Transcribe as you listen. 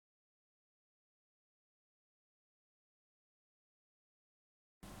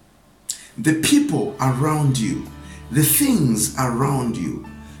The people around you, the things around you,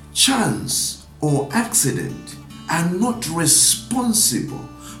 chance or accident are not responsible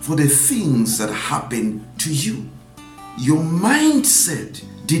for the things that happen to you. Your mindset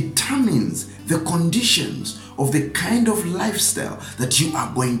determines the conditions of the kind of lifestyle that you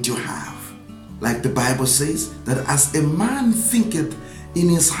are going to have. Like the Bible says, that as a man thinketh in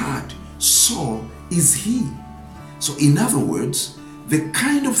his heart, so is he. So in other words, the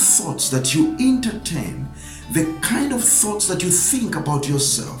kind of thoughts that you entertain, the kind of thoughts that you think about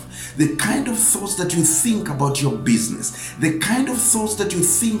yourself, the kind of thoughts that you think about your business, the kind of thoughts that you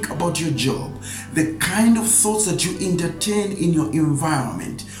think about your job, the kind of thoughts that you entertain in your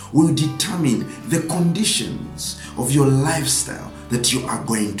environment will determine the conditions of your lifestyle that you are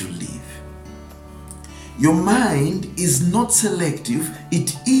going to live. Your mind is not selective,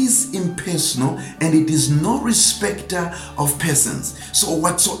 it is impersonal, and it is no respecter of persons. So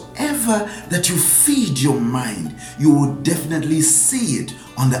whatsoever that you feed your mind, you will definitely see it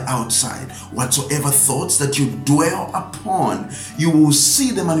on the outside. Whatsoever thoughts that you dwell upon, you will see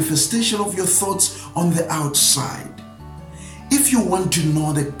the manifestation of your thoughts on the outside. If you want to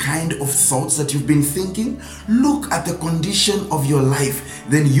know the kind of thoughts that you've been thinking, look at the condition of your life.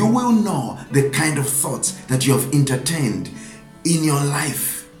 Then you will know the kind of thoughts that you have entertained in your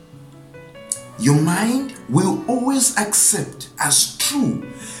life. Your mind will always accept as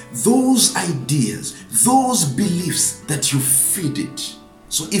true those ideas, those beliefs that you feed it.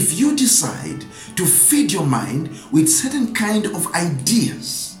 So if you decide to feed your mind with certain kind of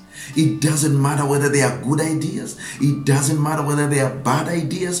ideas, it doesn't matter whether they are good ideas, it doesn't matter whether they are bad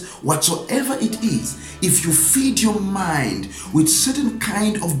ideas, whatsoever it is, if you feed your mind with certain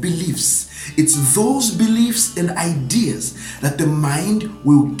kind of beliefs, it's those beliefs and ideas that the mind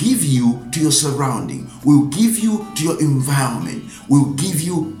will give you to your surrounding, will give you to your environment, will give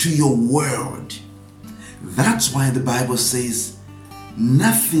you to your world. That's why the Bible says,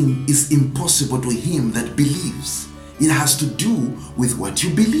 nothing is impossible to him that believes. It has to do with what you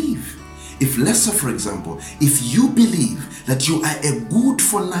believe. If, let's say for example, if you believe that you are a good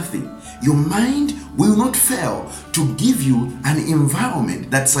for nothing, your mind will not fail to give you an environment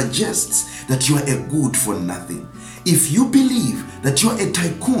that suggests that you are a good for nothing. If you believe that you're a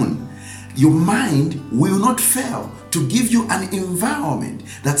tycoon, your mind will not fail to give you an environment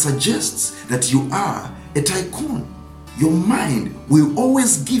that suggests that you are a tycoon. Your mind will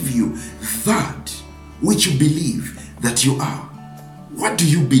always give you that which you believe that you are. What do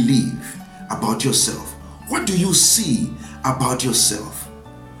you believe about yourself? What do you see about yourself?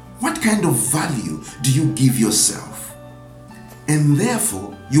 What kind of value do you give yourself? And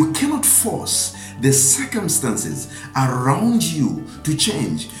therefore, you cannot force the circumstances around you to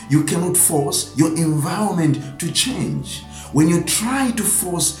change. You cannot force your environment to change. When you try to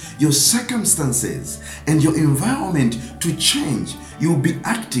force your circumstances and your environment to change, you'll be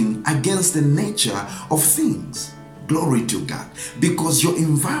acting against the nature of things. Glory to God. Because your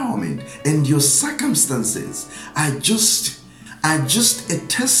environment and your circumstances are just a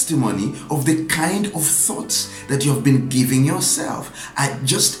testimony of the kind of thoughts that you have been giving yourself. Are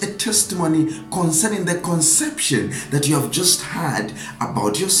just a testimony concerning the conception that you have just had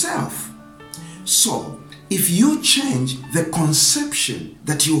about yourself. So, if you change the conception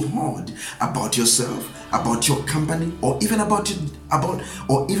that you hold about yourself, about your company, or even about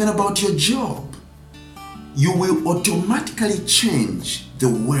your job, you will automatically change the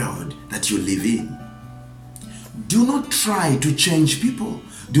world that you live in. Do not try to change people.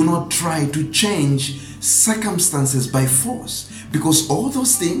 Do not try to change circumstances by force, because all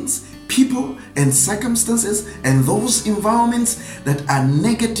those things, people and circumstances and those environments that are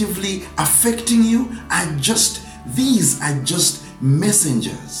negatively affecting you these are just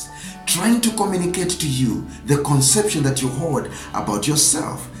messengers trying to communicate to you the conception that you hold about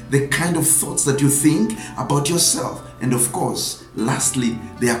yourself, the kind of thoughts that you think about yourself. And of course, lastly,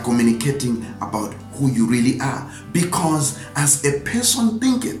 they are communicating about who you really are. Because as a person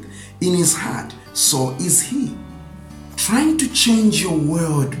thinketh in his heart, so is he. Trying to change your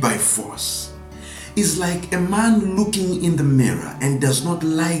world by force is like a man looking in the mirror and does not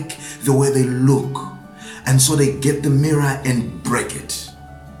like the way they look. And so they get the mirror and break it.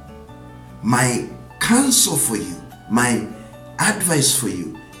 My counsel for you, my advice for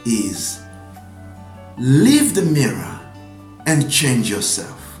you is leave the mirror and change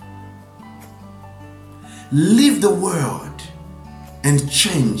yourself. Leave the world and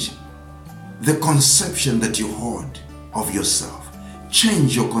change the conception that you hold of yourself.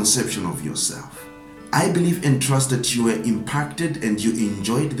 Change your conception of yourself. I believe and trust that you were impacted and you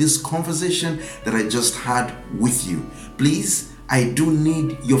enjoyed this conversation that I just had with you. Please, I do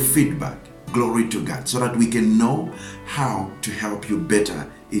need your feedback. Glory to God, so that we can know how to help you better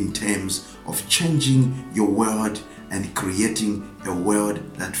in terms of changing your world and creating a world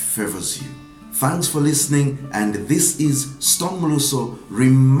that favors you. Thanks for listening, and this is Stone Muluso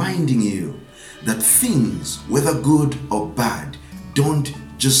reminding you that things, whether good or bad, don't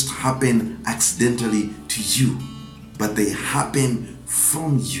just happen accidentally to you, but they happen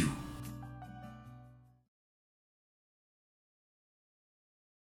from you.